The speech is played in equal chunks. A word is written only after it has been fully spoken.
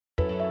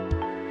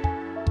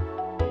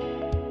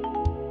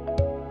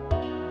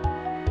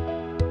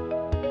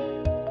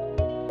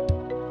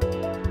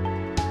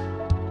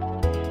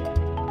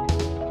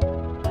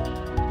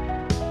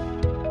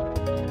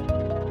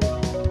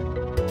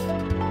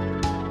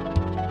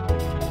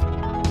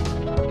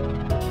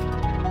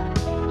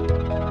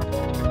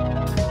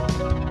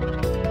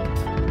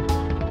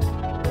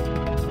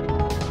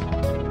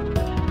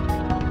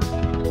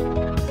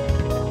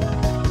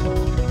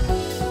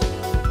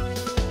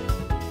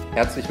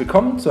Herzlich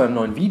willkommen zu einem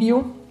neuen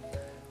Video.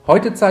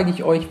 Heute zeige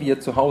ich euch, wie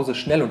ihr zu Hause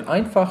schnell und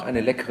einfach eine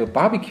leckere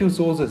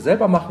Barbecue-Soße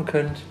selber machen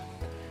könnt.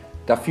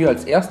 Dafür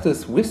als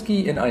erstes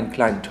Whisky in einen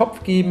kleinen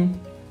Topf geben.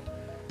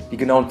 Die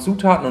genauen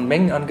Zutaten und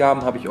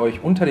Mengenangaben habe ich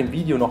euch unter dem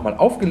Video nochmal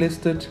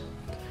aufgelistet.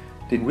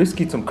 Den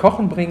Whisky zum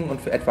Kochen bringen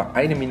und für etwa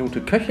 1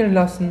 Minute köcheln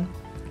lassen.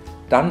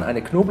 Dann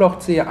eine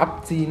Knoblauchzehe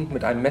abziehen,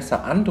 mit einem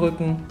Messer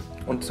andrücken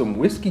und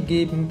zum Whisky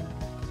geben.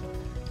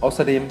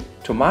 Außerdem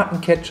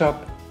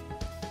Tomatenketchup,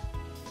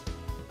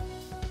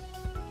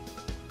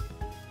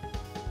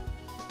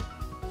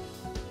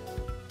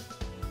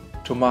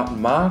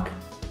 Tomatenmark,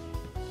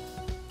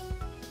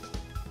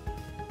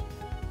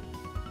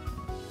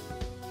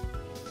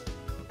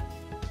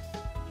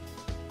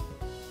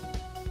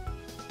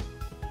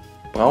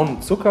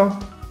 braunen Zucker,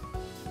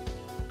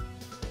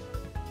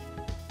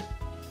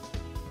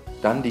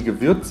 dann die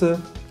Gewürze.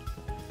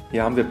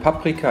 Hier haben wir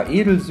Paprika,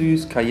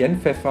 edelsüß,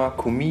 Cayennepfeffer,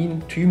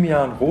 Kumin,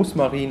 Thymian,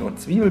 Rosmarin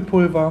und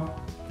Zwiebelpulver.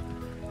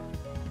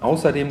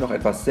 Außerdem noch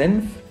etwas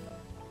Senf.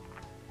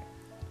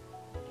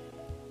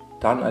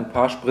 Dann ein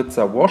paar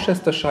Spritzer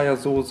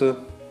Worcestershiresauce.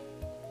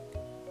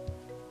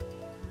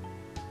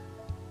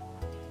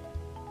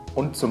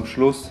 Und zum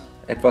Schluss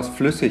etwas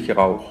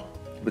Flüssigrauch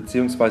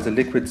bzw.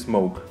 Liquid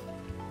Smoke.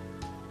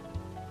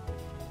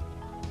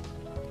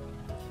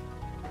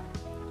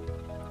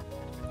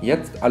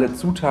 Jetzt alle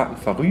Zutaten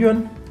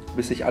verrühren,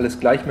 bis sich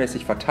alles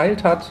gleichmäßig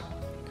verteilt hat.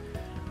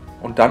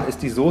 Und dann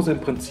ist die Soße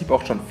im Prinzip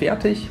auch schon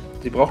fertig.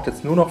 Sie braucht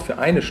jetzt nur noch für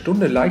 1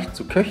 Stunde leicht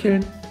zu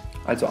köcheln.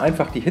 Also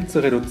einfach die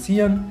Hitze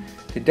reduzieren,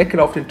 den Deckel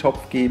auf den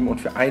Topf geben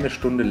und für 1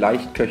 Stunde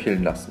leicht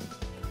köcheln lassen.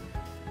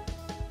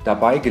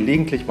 Dabei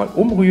gelegentlich mal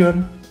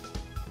umrühren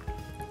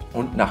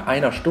und nach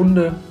 1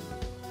 Stunde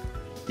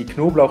die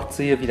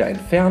Knoblauchzehe wieder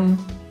entfernen.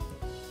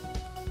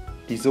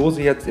 Die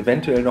Soße jetzt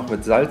eventuell noch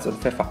mit Salz und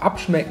Pfeffer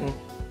abschmecken.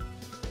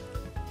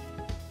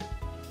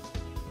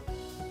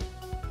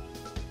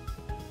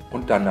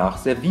 Und danach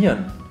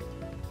servieren.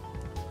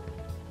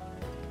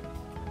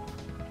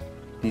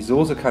 Die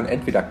Soße kann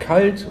entweder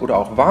kalt oder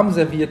auch warm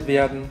serviert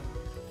werden,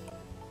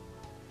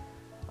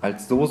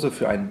 als Soße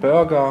für einen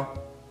Burger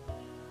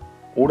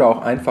oder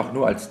auch einfach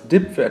nur als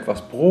Dip für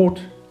etwas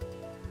Brot.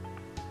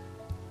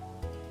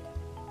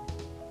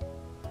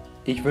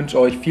 Ich wünsche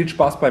euch viel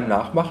Spaß beim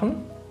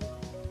Nachmachen.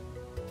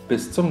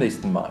 Bis zum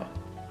nächsten Mal.